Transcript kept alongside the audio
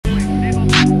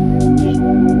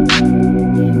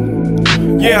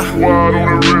Yeah.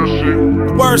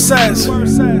 The word says,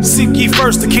 seek ye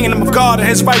first the kingdom of God and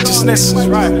his righteousness,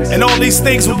 and all these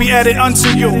things will be added unto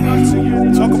you.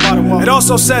 Talk about it. It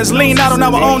also says, lean not on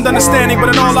our own understanding, but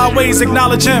in all our ways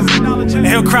acknowledge him, and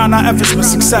he'll crown our efforts with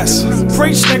success.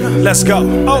 Preach, nigga. Let's go.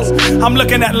 Oh, I'm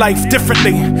looking at life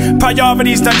differently.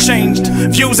 Priorities done changed.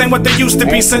 Views ain't what they used to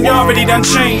be. Seniority done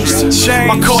changed.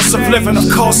 My course of living, of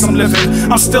course I'm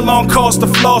living. I'm still on course to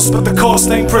floss, but the cost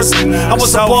ain't prison. I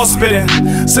was a boss spitting.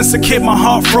 Since a kid, my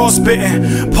heart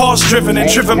frostbitten. Pause driven and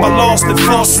driven by lost and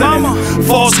false sinning.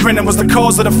 False grinning was the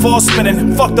cause of the false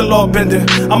spinning. Fuck the law bending.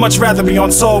 I'd much rather be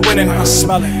on tour winning. I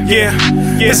smell it. Yeah.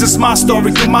 This is my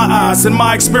story through my eyes and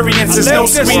my experiences. No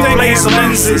screenplays or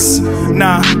lenses.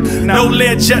 Nah, no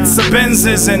Learjets or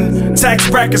Benzes, and tax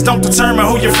brackets don't determine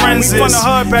who your friends is.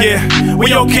 Yeah,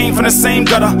 we all came from the same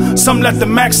gutter. Some let the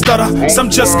max stutter. Some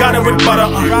just got it with butter.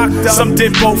 Some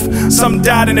did both. Some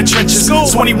died in the trenches.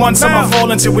 21 some I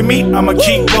fall until we meet. I'ma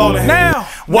keep balling.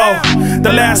 Whoa,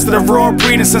 the last of the raw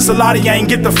breeding. Since a lot of y'all ain't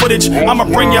get the footage, I'ma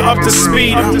bring you up to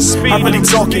speed. I'm really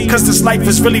talking, cause this life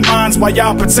is really mine, while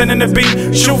y'all pretending to be.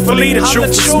 Truthfully, the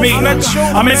truth is me.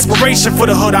 I'm inspiration for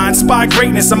the hood, I inspire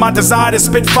greatness, and my desire to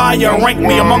spit fire and rank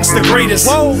me amongst the greatest.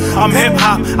 I'm hip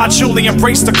hop, I truly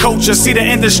embrace the culture. See the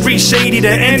industry shady,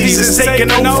 the indies is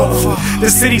taking over. The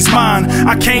city's mine,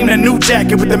 I came in a new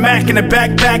jacket with the Mac in the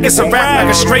backpack. It's a rap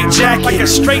like a straight jacket.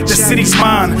 The city's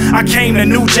mine, I came in a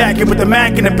new jacket with the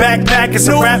Mac in the backpack. It's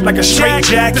a rap like a straight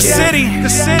jacket. The city.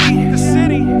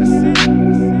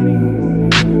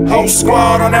 Whole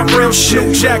squad on that real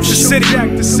shit. Jack,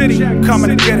 the city. Coming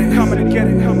to get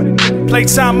it.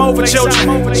 Playtime over,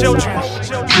 children.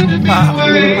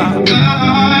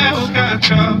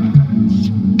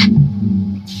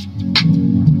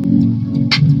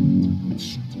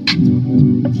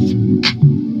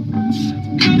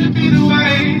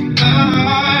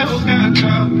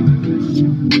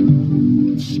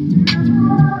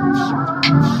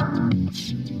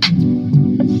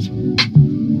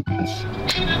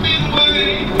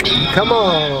 Come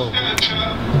on,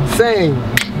 sing.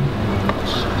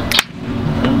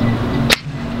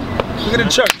 Take it to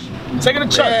church. Take it to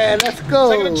church. Yeah, let's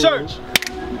go. Take it to church.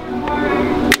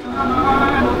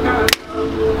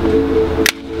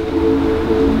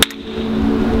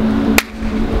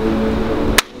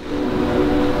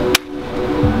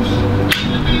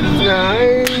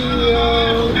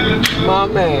 My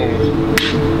man.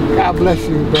 God bless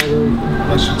you, brother.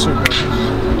 Bless you too, brother.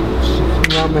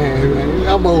 My man.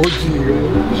 I'm an OG,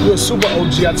 man. You're a super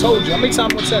OG, I told you. How many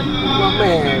times I tell you? My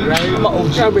man, right? I'm an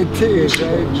OG. I'm in tears,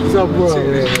 right? Somewhere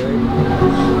there,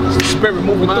 right? It's the spirit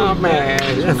moving through. My man.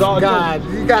 That's God.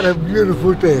 You got a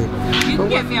beautiful thing. You can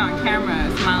get me on camera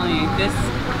smiling at this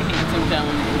handsome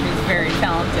gentleman who's very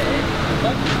talented.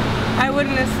 I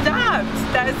wouldn't have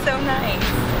stopped. That is so nice.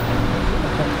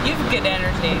 You have good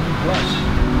energy.